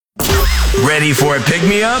Ready for a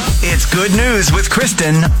pick-me-up? It's Good News with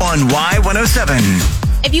Kristen on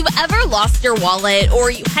Y107. If you've ever lost your wallet or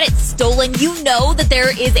you had it stolen, you know that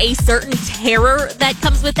there is a certain terror that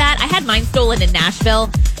comes with that. I had mine stolen in Nashville.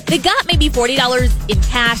 They got maybe $40 in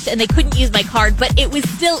cash and they couldn't use my card, but it was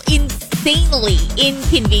still insanely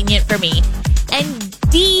inconvenient for me. And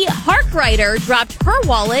Dee Harkrider dropped her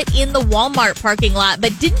wallet in the Walmart parking lot,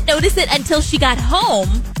 but didn't notice it until she got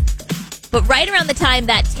home. But right around the time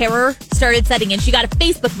that terror started setting in, she got a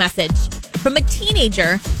Facebook message from a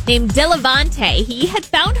teenager named Delavante. He had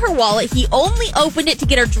found her wallet. He only opened it to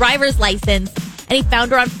get her driver's license, and he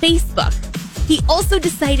found her on Facebook. He also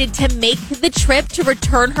decided to make the trip to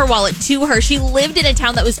return her wallet to her. She lived in a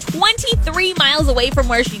town that was 23 miles away from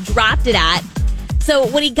where she dropped it at. So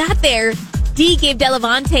when he got there, Dee gave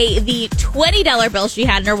Delavante the $20 bill she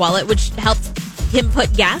had in her wallet, which helped him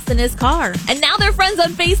put gas in his car. And now they're friends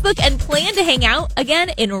on Facebook and plan to hang out again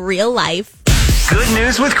in real life. Good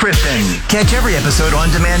News with Kristen. Catch every episode on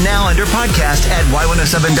demand now under podcast at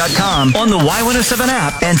Y107.com, on the Y107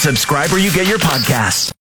 app, and subscribe where you get your podcasts.